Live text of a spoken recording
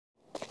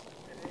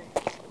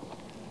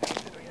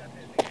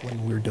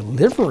When we were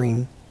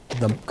delivering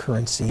the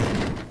currency,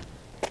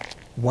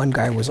 one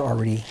guy was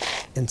already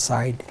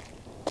inside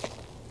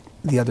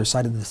the other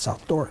side of the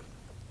south door.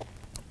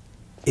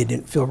 It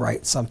didn't feel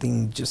right.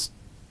 Something just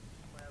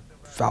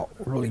felt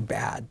really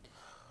bad.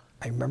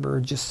 I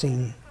remember just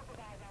seeing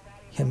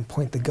him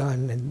point the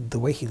gun, and the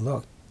way he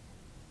looked,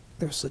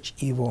 there was such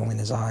evil in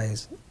his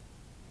eyes.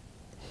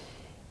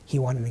 He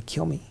wanted to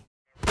kill me.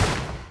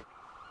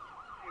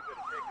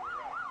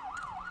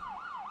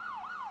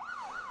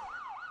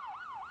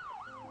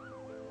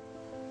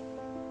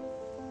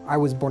 I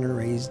was born and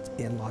raised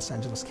in Los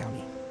Angeles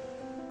County.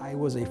 I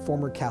was a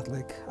former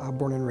Catholic,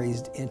 born and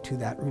raised into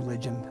that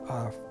religion,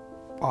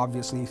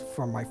 obviously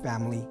from my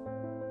family.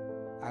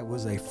 I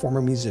was a former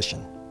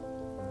musician.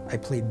 I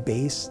played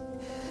bass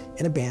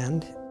in a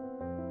band.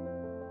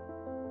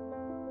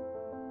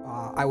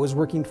 I was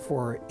working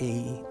for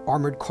an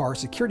armored car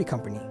security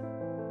company.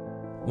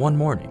 One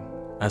morning,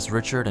 as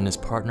Richard and his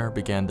partner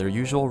began their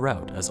usual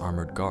route as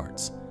armored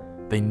guards,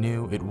 they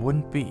knew it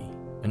wouldn't be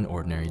an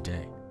ordinary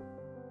day.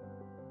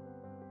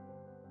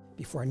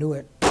 Before I knew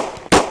it,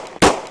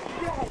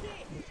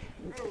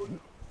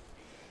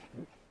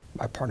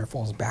 my partner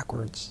falls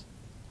backwards.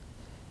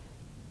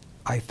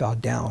 I fell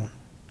down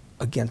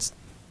against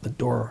the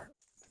door.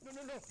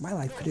 My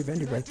life could have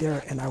ended right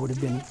there, and I would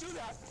have been,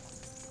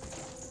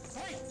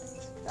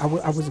 I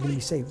wasn't going to be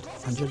saved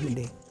on Judgment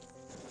Day.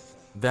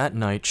 That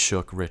night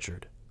shook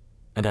Richard,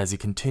 and as he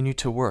continued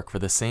to work for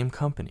the same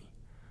company,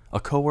 a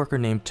coworker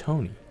named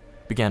Tony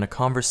began a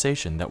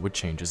conversation that would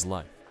change his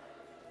life.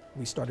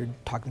 We started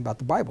talking about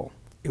the Bible.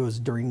 It was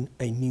during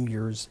a New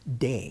Year's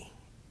Day,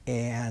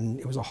 and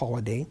it was a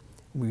holiday.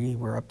 We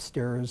were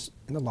upstairs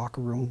in the locker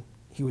room.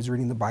 He was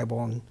reading the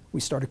Bible, and we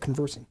started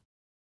conversing.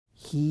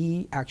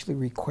 He actually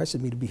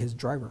requested me to be his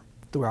driver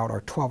throughout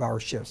our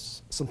 12-hour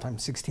shifts,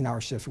 sometimes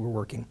 16-hour shifts we were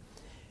working.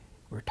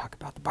 We were talking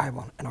about the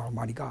Bible and our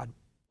Almighty God.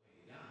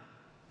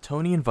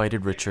 Tony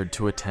invited Richard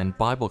to attend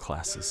Bible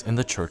classes in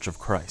the Church of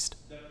Christ,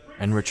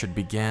 and Richard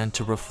began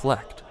to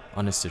reflect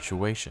on his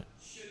situation.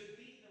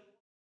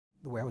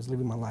 The way I was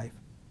living my life,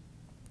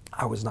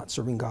 I was not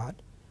serving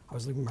God. I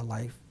was living my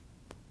life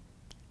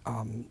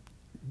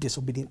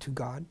disobedient to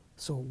God.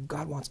 So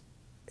God wants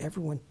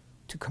everyone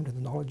to come to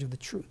the knowledge of the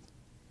truth.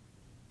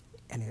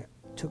 And it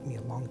took me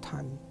a long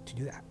time to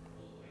do that.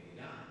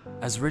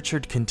 As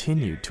Richard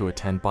continued to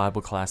attend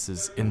Bible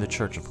classes in the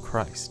Church of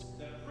Christ,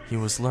 he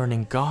was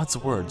learning God's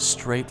Word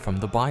straight from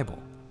the Bible.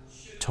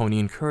 Tony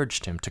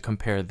encouraged him to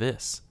compare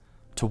this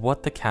to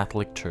what the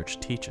Catholic Church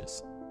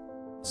teaches.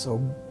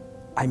 So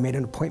I made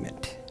an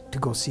appointment to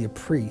go see a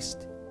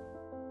priest.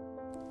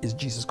 Is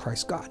Jesus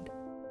Christ God?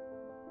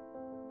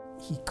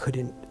 He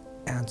couldn't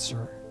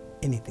answer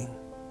anything.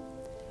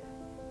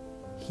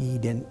 He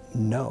didn't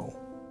know.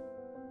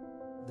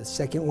 The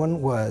second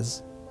one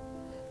was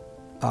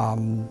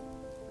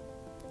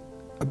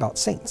about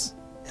saints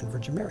and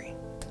Virgin Mary,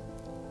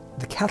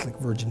 the Catholic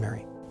Virgin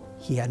Mary.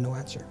 He had no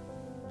answer.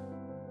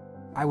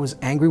 I was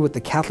angry with the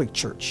Catholic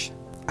Church.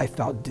 I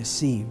felt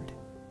deceived.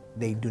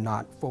 They do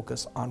not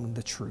focus on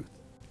the truth.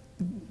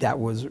 That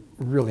was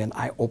really an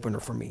eye-opener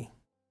for me.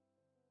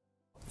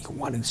 You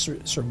want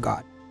to serve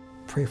God.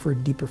 Pray for a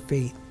deeper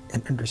faith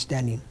and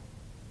understanding,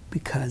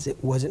 because it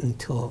wasn't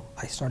until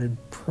I started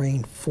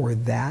praying for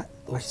that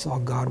I saw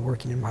God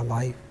working in my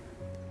life.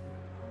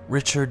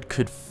 Richard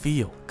could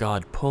feel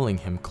God pulling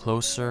him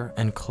closer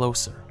and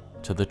closer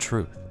to the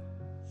truth.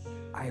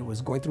 I was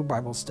going through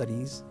Bible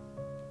studies,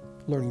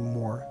 learning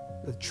more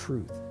the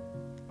truth.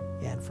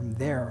 And from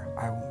there,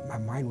 my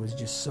mind was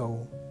just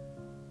so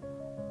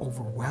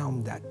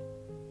overwhelmed that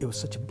it was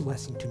such a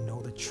blessing to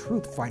know the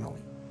truth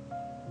finally.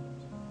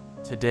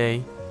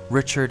 Today,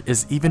 Richard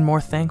is even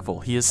more thankful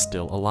he is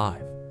still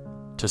alive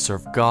to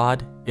serve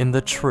God in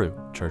the true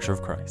Church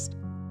of Christ.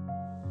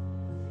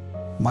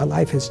 My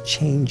life has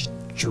changed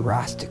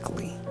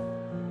drastically.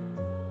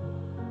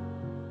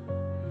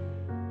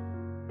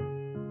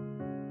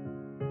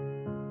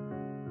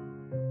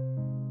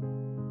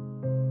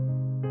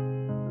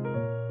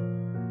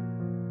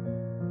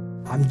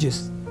 I'm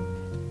just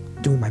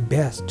doing my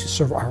best to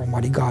serve our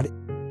Almighty God.